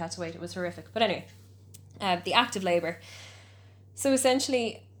 hours she had to wait. It was horrific. But anyway, the active labour. So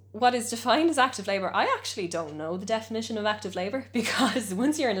essentially, what is defined as active labour, I actually don't know the definition of active labour, because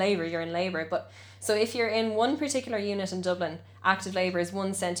once you're in labour, you're in labour. But so if you're in one particular unit in Dublin, active labour is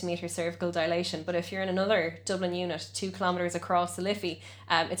 1 centimetre cervical dilation. But if you're in another Dublin unit 2 kilometres across the Liffey,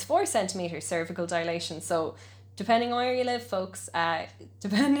 it's 4 centimetre cervical dilation. So depending on where you live, folks,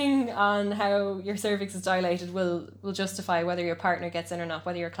 depending on how your cervix is dilated will justify whether your partner gets in or not,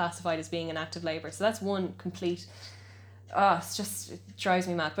 whether you're classified as being in active labour. So that's one complete... it drives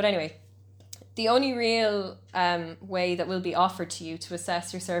me mad. But anyway, the only real way that will be offered to you to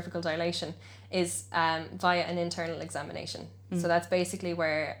assess your cervical dilation is via an internal examination. So that's basically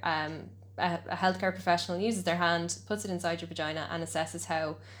where a healthcare professional uses their hand, puts it inside your vagina and assesses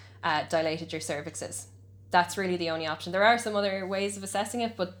how dilated your cervix is. That's really the only option. There are some other ways of assessing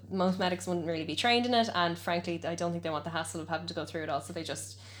it, but most medics wouldn't really be trained in it, and frankly I don't think they want the hassle of having to go through it all, so they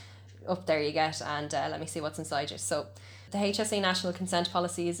just, up there you get, and let me see what's inside you. So the HSE National Consent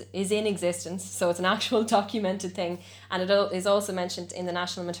Policy is in existence, so it's an actual documented thing, and it is also mentioned in the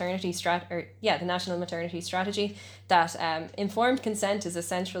National Maternity Strategy that informed consent is a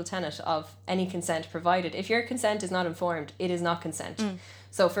central tenet of any consent provided. If your consent is not informed, it is not consent.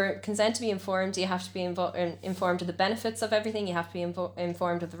 So for consent to be informed, you have to be informed of the benefits of everything, you have to be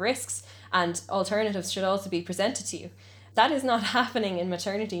informed of the risks, and alternatives should also be presented to you. That is not happening in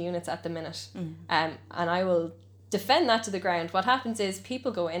maternity units at the minute. And I will defend that to the ground. What happens is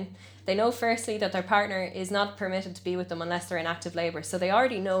people go in, they know firstly that their partner is not permitted to be with them unless they're in active labour. So they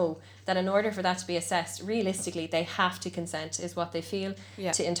already know that in order for that to be assessed, realistically, they have to consent, is what they feel,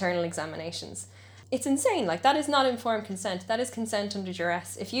 to internal examinations. It's insane. Like, that is not informed consent. That is consent under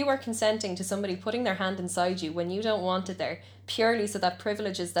duress. If you are consenting to somebody putting their hand inside you when you don't want it there, purely so that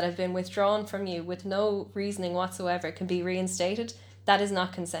privileges that have been withdrawn from you with no reasoning whatsoever can be reinstated, that is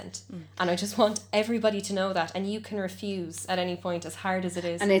not consent. And I just want everybody to know that. And you can refuse at any point, as hard as it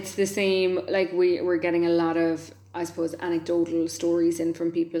is. And it's the same, like we're getting a lot of, I suppose, anecdotal stories in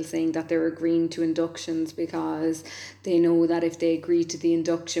from people saying that they're agreeing to inductions because they know that if they agree to the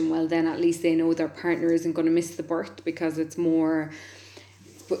induction, well, then at least they know their partner isn't going to miss the birth, because it's more...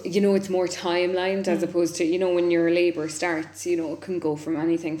 you know, it's more timelined as opposed to, you know, when your labour starts, you know, it can go from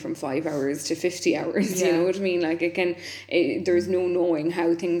anything from 5 hours to 50 hours, you know what I mean? Like there's no knowing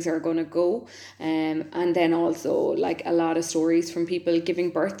how things are going to go. And then also like a lot of stories from people giving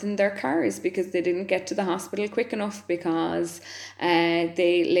birth in their cars because they didn't get to the hospital quick enough because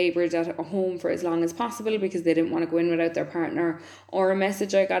they laboured at home for as long as possible because they didn't want to go in without their partner. Or a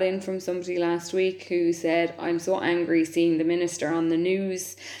message I got in from somebody last week who said, I'm so angry seeing the minister on the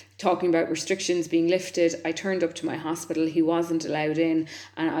news talking about restrictions being lifted. I turned up to my hospital, he wasn't allowed in,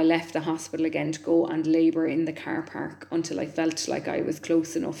 and I left the hospital again to go and labour in the car park until I felt like I was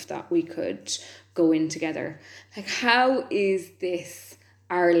close enough that we could go in together. Like, how is this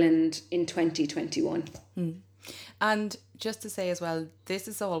Ireland in 2021? And just to say as well, this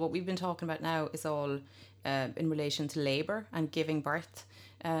is all, what we've been talking about now is all in relation to labour and giving birth.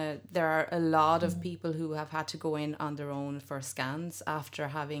 There are a lot of people who have had to go in on their own for scans after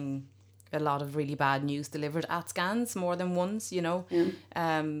having a lot of really bad news delivered at scans more than once, you know.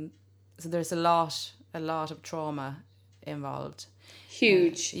 So there's a lot of trauma involved.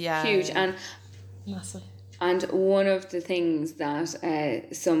 Huge. And massive. And one of the things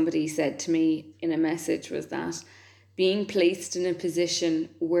that somebody said to me in a message was that being placed in a position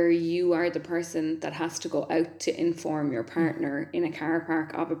where you are the person that has to go out to inform your partner in a car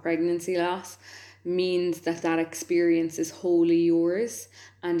park of a pregnancy loss means that experience is wholly yours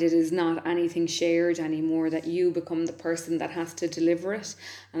and it is not anything shared anymore, that you become the person that has to deliver it.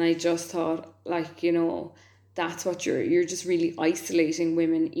 And I just thought, like, you know, that's what you're just really isolating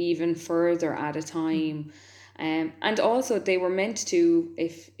women even further at a time. And also they were meant to,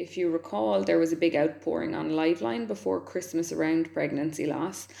 if you recall, there was a big outpouring on Liveline before Christmas around pregnancy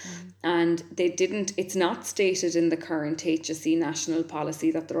loss. And it's not stated in the current HSE national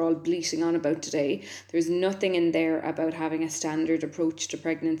policy that they're all bleating on about today. There's nothing in there about having a standard approach to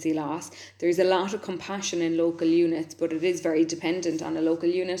pregnancy loss. There's a lot of compassion in local units, but it is very dependent on a local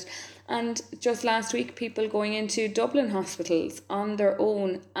unit. And just last week, people going into Dublin hospitals on their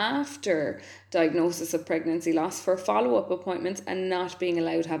own after diagnosis of pregnancy loss for follow-up appointments and not being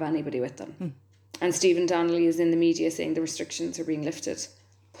allowed to have anybody with them. And Stephen Donnelly is in the media saying the restrictions are being lifted.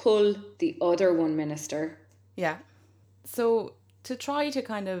 Pull the other one, Minister. Yeah. So to try to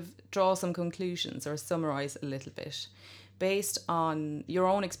kind of draw some conclusions or summarise a little bit, based on your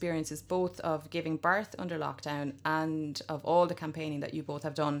own experiences, both of giving birth under lockdown and of all the campaigning that you both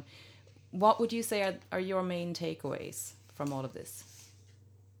have done, what would you say are your main takeaways from all of this?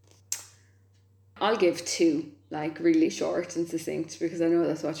 I'll give two, like really short and succinct, because I know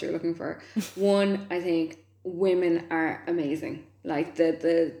that's what you're looking for. One, I think women are amazing. Like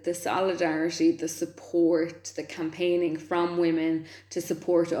the solidarity, the support, the campaigning from women to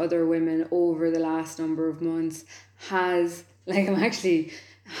support other women over the last number of months has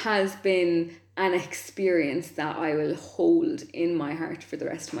been an experience that I will hold in my heart for the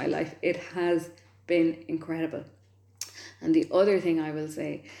rest of my life. It has been incredible. And the other thing I will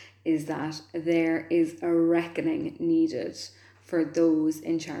say is that there is a reckoning needed for those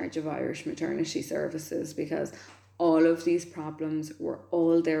in charge of Irish maternity services, because all of these problems were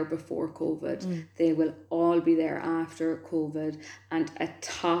all there before COVID. They will all be there after COVID, and a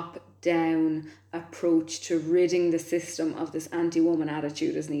top-down approach to ridding the system of this anti-woman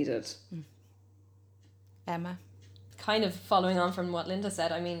attitude is needed. Emma? Kind of following on from what Linda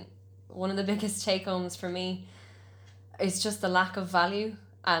said, I mean, one of the biggest take-homes for me is just the lack of value,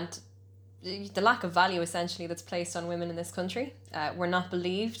 and the lack of value essentially that's placed on women in this country. We're not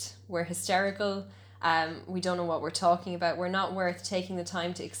believed, we're hysterical, we don't know what we're talking about, we're not worth taking the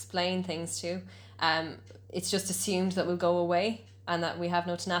time to explain things to. It's just assumed that we'll go away and that we have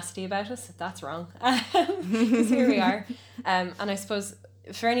no tenacity about us. That's wrong. Because here we are. And I suppose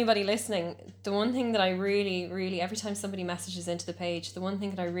for anybody listening, the one thing that I really, every time somebody messages into the page, the one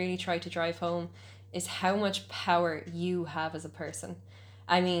thing that I really try to drive home is how much power you have as a person.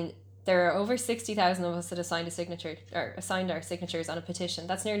 I mean, there are over 60,000 of us that have signed our signatures on a petition.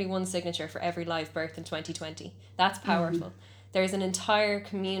 That's nearly one signature for every live birth in 2020. That's powerful. There's an entire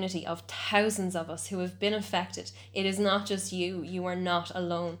community of thousands of us who have been affected. It is not just you. You are not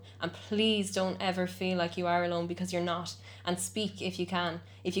alone. And please don't ever feel like you are alone, because you're not. And speak if you can.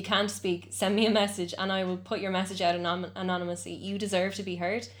 If you can't speak, send me a message and I will put your message out anonymously. You deserve to be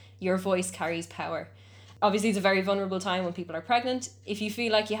heard. Your voice carries power. Obviously, it's a very vulnerable time when people are pregnant. If you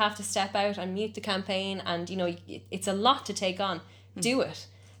feel like you have to step out and mute the campaign and, you know, it's a lot to take on, do it.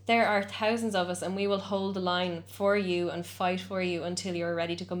 There are thousands of us and we will hold the line for you and fight for you until you're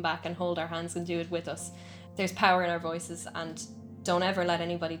ready to come back and hold our hands and do it with us. There's power in our voices, and don't ever let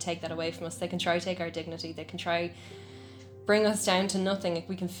anybody take that away from us. They can try to take our dignity. They can try bring us down to nothing.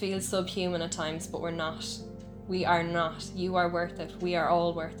 We can feel subhuman at times, but we're not. We are not. You are worth it. We are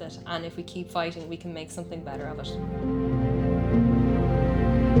all worth it. And if we keep fighting, we can make something better of it.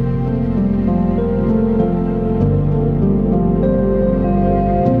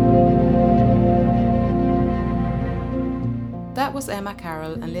 That was Emma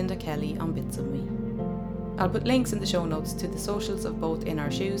Carroll and Linda Kelly on Bits of Me. I'll put links in the show notes to the socials of both In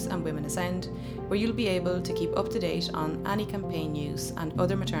Our Shoes and Women Ascend, where you'll be able to keep up to date on any campaign news and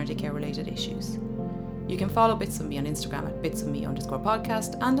other maternity care related issues. You can follow Bits of Me on Instagram at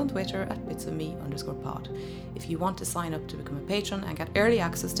bitsofme_podcast and on Twitter at bitsofme_pod. If you want to sign up to become a patron and get early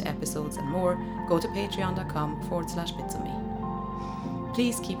access to episodes and more, go to patreon.com/bitsofme.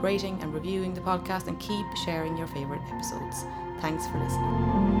 Please keep rating and reviewing the podcast and keep sharing your favourite episodes. Thanks for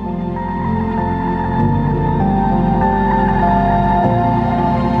listening.